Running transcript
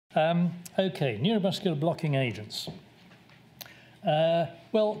Okay, neuromuscular blocking agents.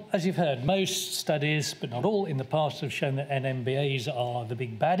 Well, as you've heard, most studies, but not all, in the past have shown that NMBAs are the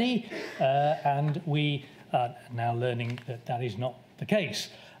big baddie, and we are now learning that that is not the case.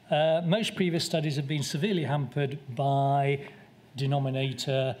 Most previous studies have been severely hampered by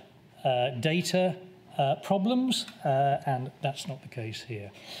denominator data problems, and that's not the case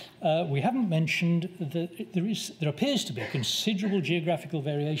here. We haven't mentioned that there appears to be considerable geographical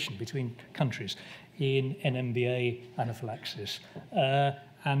variation between countries in NMBA anaphylaxis,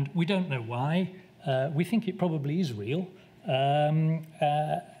 and we don't know why. We think it probably is real,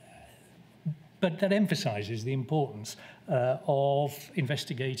 but that emphasises the importance of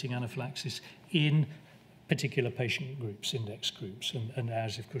investigating anaphylaxis in particular patient groups, index groups, and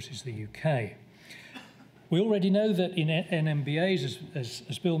ours, of course, is the UK. We already know that in NMBAs,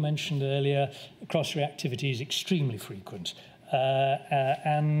 as Bill mentioned earlier, cross-reactivity is extremely frequent.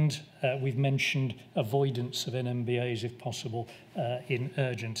 And we've mentioned avoidance of NMBAs, if possible, in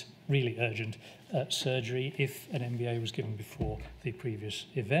urgent, really urgent surgery if an MBA was given before the previous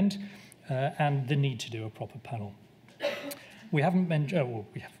event, and the need to do a proper panel. We haven't mentioned,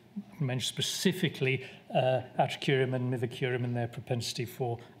 we have mentioned specifically atracurium and mivacurium and their propensity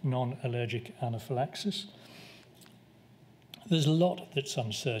for non-allergic anaphylaxis. There's a lot that's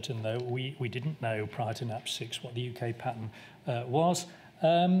uncertain, though. We didn't know prior to NAP6 what the UK pattern was.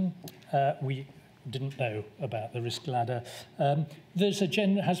 We didn't know about the risk ladder.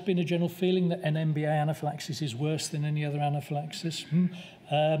 Has been a general feeling that an NMBA anaphylaxis is worse than any other anaphylaxis.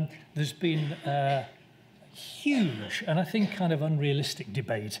 There's been huge and I think kind of unrealistic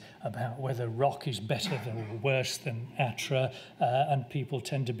debate about whether ROC is better or worse than ATRA, and people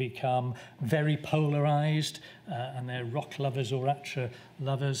tend to become very polarised, and they're ROC lovers or ATRA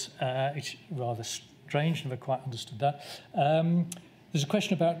lovers. It's rather strange, never quite understood that. There's a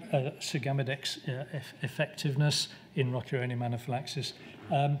question about Sirgamidex's effectiveness in rocuronium anaphylaxis,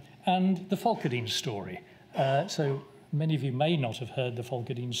 and the Folcadine story. So many of you may not have heard the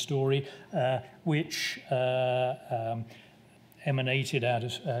Folcadine story, which emanated out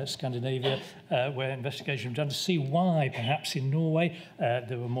of Scandinavia, where investigations were done to see why, perhaps in Norway,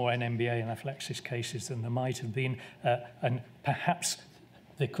 there were more NMBA anaphylaxis cases than there might have been, and perhaps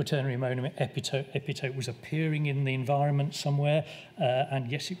the quaternary ammonium epitope was appearing in the environment somewhere,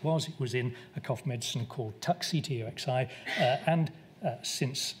 and yes, it was in a cough medicine called Tuxi, T-U-X-I, and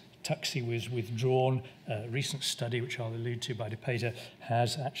since Tuxi was withdrawn, a recent study, which I'll allude to by DePater,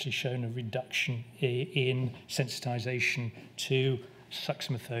 has actually shown a reduction in sensitization to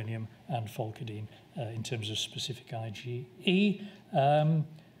suxamethonium and Folcadine in terms of specific IgE.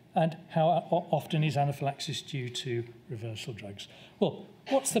 And how often is anaphylaxis due to reversal drugs? Well,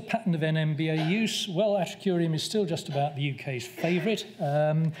 what's the pattern of NMBA use? Well, atracurium is still just about the UK's favourite,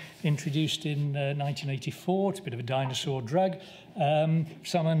 introduced in 1984. It's a bit of a dinosaur drug. For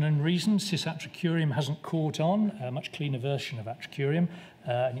some unknown reason, cis-atracurium hasn't caught on, a much cleaner version of atracurium.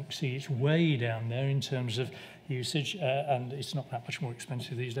 And you can see it's way down there in terms of usage, and it's not that much more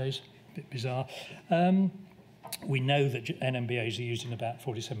expensive these days. A bit bizarre. We know that NMBAs are used in about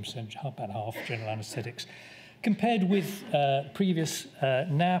 47%, about half general anaesthetics. Compared with previous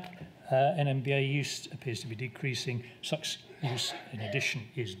NAP, NMBA use appears to be decreasing. Sux use, in addition,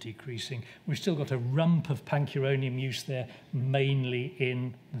 is decreasing. We've still got a rump of pancuronium use there, mainly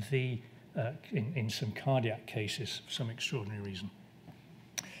in in some cardiac cases for some extraordinary reason.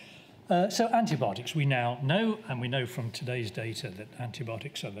 So antibiotics, we now know, and we know from today's data that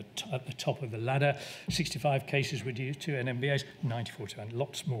antibiotics are at the top of the ladder. 65 cases were due to NMBAs, 94 to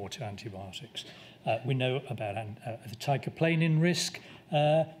lots more to antibiotics. We know about the ticaplanin risk,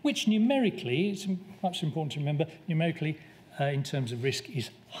 which numerically, it's perhaps important to remember, numerically, in terms of risk, is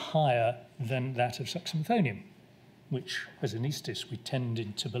higher than that of suxamethonium, which, as anaesthetists, we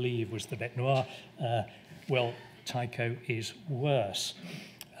tended to believe was the bête noire. Well, Tyco is worse.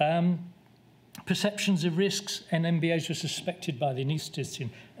 Perceptions of risks, NMBAs were suspected by the anaesthetists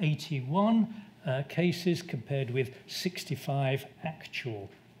in 81 cases compared with 65 actual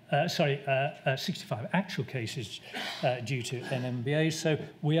 65 actual cases due to NMBAs. So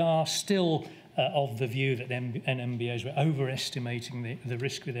we are still of the view that NMBAs were overestimating the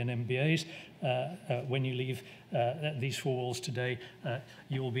risk with NMBAs. When you leave these four walls today,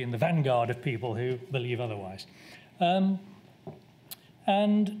 you will be in the vanguard of people who believe otherwise.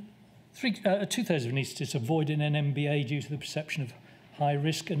 And two-thirds of anaesthetists avoid an NMBA due to the perception of high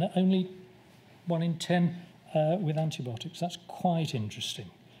risk, and only 1 in 10 with antibiotics. That's quite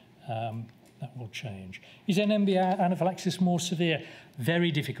interesting. That will change. Is NMBA anaphylaxis more severe? Very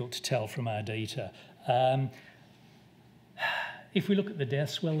difficult to tell from our data. If we look at the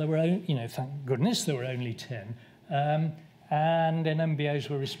deaths, well, there were, thank goodness, there were only 10. And NMBAs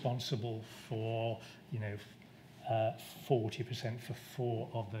were responsible for, 40% for 4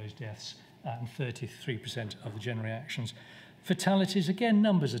 of those deaths and 33% of the general reactions. Fatalities, again,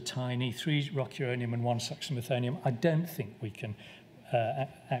 numbers are tiny, 3 rocuronium and 1 succinylmethonium. I don't think we can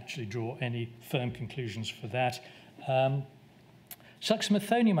actually draw any firm conclusions for that.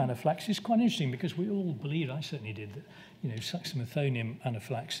 Succinylmethonium anaphylaxis is quite interesting because we all believe, I certainly did, that succinylmethonium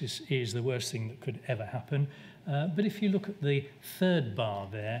anaphylaxis is the worst thing that could ever happen. But if you look at the 3rd bar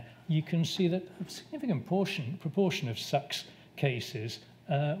there, you can see that a significant proportion of SUX cases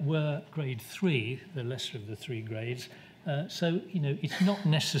were grade 3, the lesser of the 3 grades. So, it's not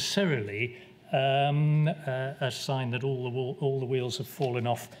necessarily a sign that all the wheels have fallen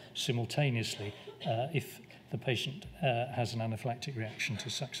off simultaneously if the patient has an anaphylactic reaction to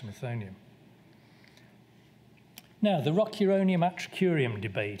succinylmethonium. Now, the rocuronium atracurium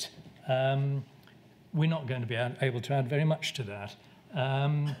debate. We're not going to be able to add very much to that.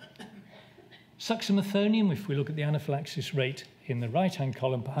 Succinylmethonium, if we look at the anaphylaxis rate in the right-hand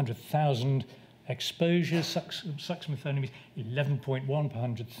column per 100,000 exposures, succinylmethonium is 11.1 per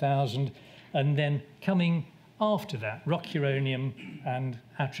 100,000. And then coming after that, rocuronium and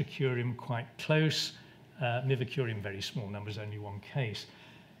atracurium quite close, mivacurium very small numbers, only 1 case.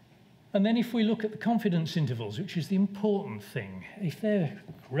 And then if we look at the confidence intervals, which is the important thing, if they're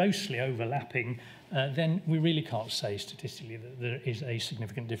grossly overlapping, then we really can't say statistically that there is a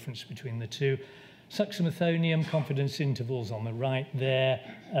significant difference between the two. Succinylmethonium confidence intervals on the right there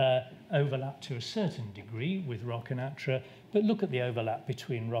overlap to a certain degree with ROC and ATRA, but look at the overlap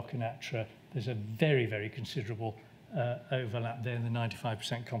between ROC and ATRA. There's a very, very considerable overlap there in the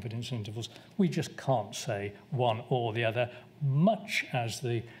 95% confidence intervals. We just can't say one or the other, much as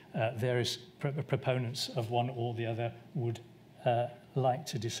the various proponents of one or the other would like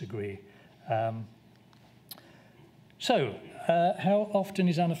to disagree. So, how often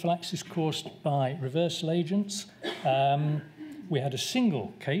is anaphylaxis caused by reversal agents? We had a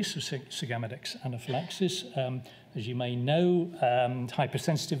single case of Sigamadex anaphylaxis. As you may know,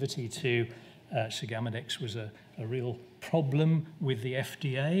 hypersensitivity to Sigamadex was a real problem with the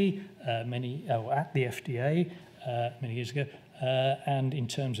FDA at the FDA many years ago. And in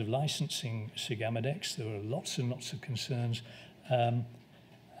terms of licensing Sigamadex, there were lots and lots of concerns.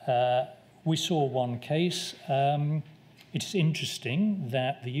 We saw 1 case. It's interesting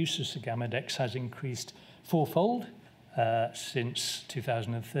that the use of Sigamadex has increased 4-fold since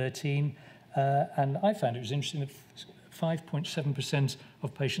 2013. And I found it was interesting that 5.7%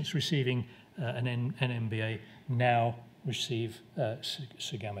 of patients receiving an NMBA now receive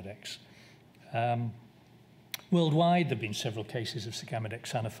Sigamadex. Worldwide, there have been several cases of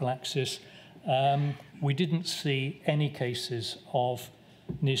Sigamadex anaphylaxis. We didn't see any cases of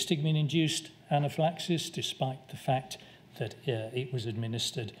neostigmine-induced anaphylaxis, despite the fact that it was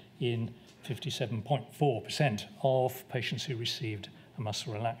administered in 57.4% of patients who received a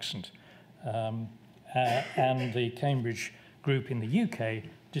muscle relaxant. And the Cambridge group in the UK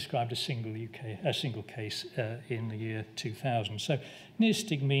described a single case in the year 2000. So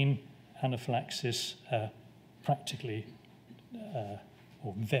neostigmine anaphylaxis practically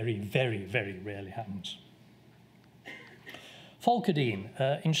or very, very, very rarely happens. Folcodine,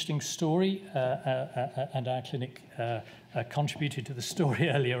 interesting story, and our clinic contributed to the story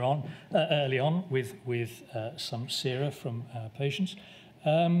early on with some sera from patients.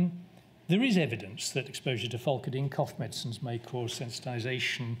 There is evidence that exposure to Folcodine cough medicines may cause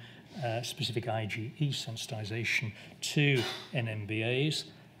sensitization, specific IgE sensitization to NMBAs,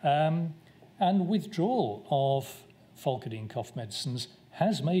 and withdrawal of Folcodine cough medicines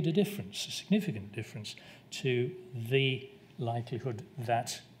has made a difference, a significant difference, to the likelihood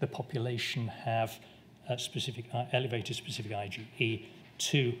that the population have elevated specific IgE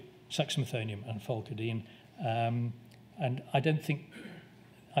to succinylmethonium and Folcodine, and I don't think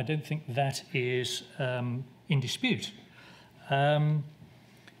that is in dispute.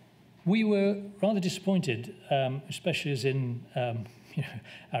 We were rather disappointed, especially as in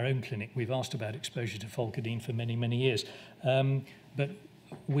our own clinic. We've asked about exposure to Folcodine for many, many years, but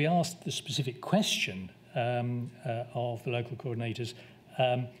we asked the specific question of the local coordinators,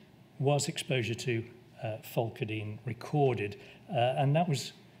 was exposure to Folcodine recorded? And that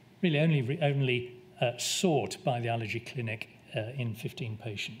was really only sought by the allergy clinic in 15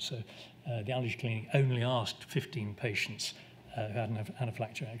 patients. So the allergy clinic only asked 15 patients who had an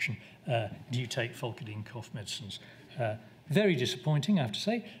anaphylactic reaction, do you take Folcodine cough medicines? Very disappointing, I have to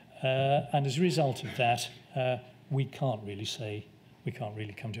say. And as a result of that, we can't really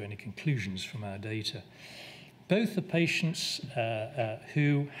come to any conclusions from our data. both the patients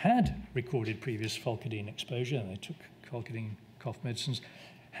who had recorded previous Fulcadine exposure, and they took Fulcadine cough medicines,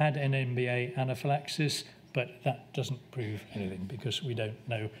 had NMBA anaphylaxis, but that doesn't prove anything because we don't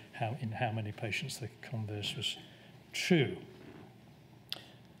know in how many patients the converse was true.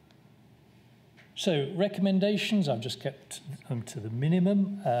 So recommendations, I've just kept them to the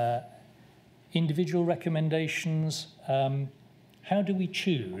minimum. Individual recommendations, how do we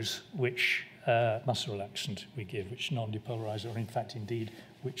choose which muscle relaxant we give, which non-depolarizer, or in fact, indeed,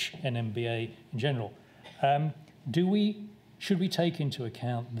 which NMBA in general? Should we take into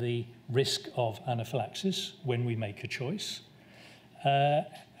account the risk of anaphylaxis when we make a choice?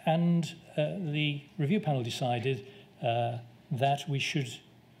 And the review panel decided that we should,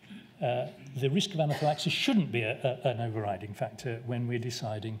 the risk of anaphylaxis shouldn't be an overriding factor when we're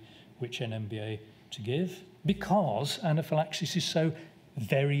deciding which NMBA to give, because anaphylaxis is so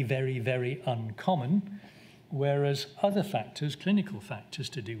very, very, very uncommon, whereas other factors, clinical factors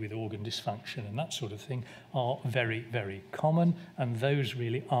to do with organ dysfunction and that sort of thing, are very, very common, and those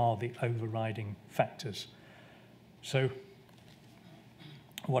really are the overriding factors. So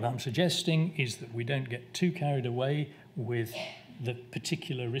what I'm suggesting is that we don't get too carried away with the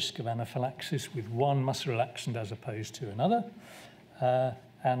particular risk of anaphylaxis with one muscle relaxant as opposed to another,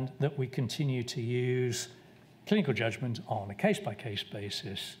 and that we continue to use clinical judgment on a case-by-case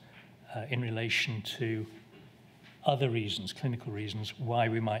basis in relation to other reasons, clinical reasons, why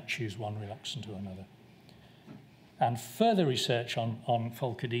we might choose one relaxant or another. And further research on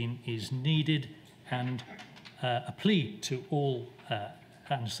Fulcadine is needed, and a plea to all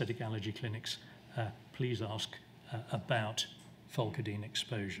anaesthetic allergy clinics, please ask about Fulcadine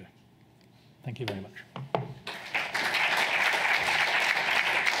exposure. Thank you very much.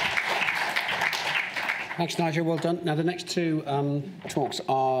 Thanks, Nigel. Well done. Now, the next two talks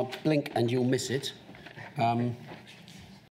are Blink and You'll Miss It.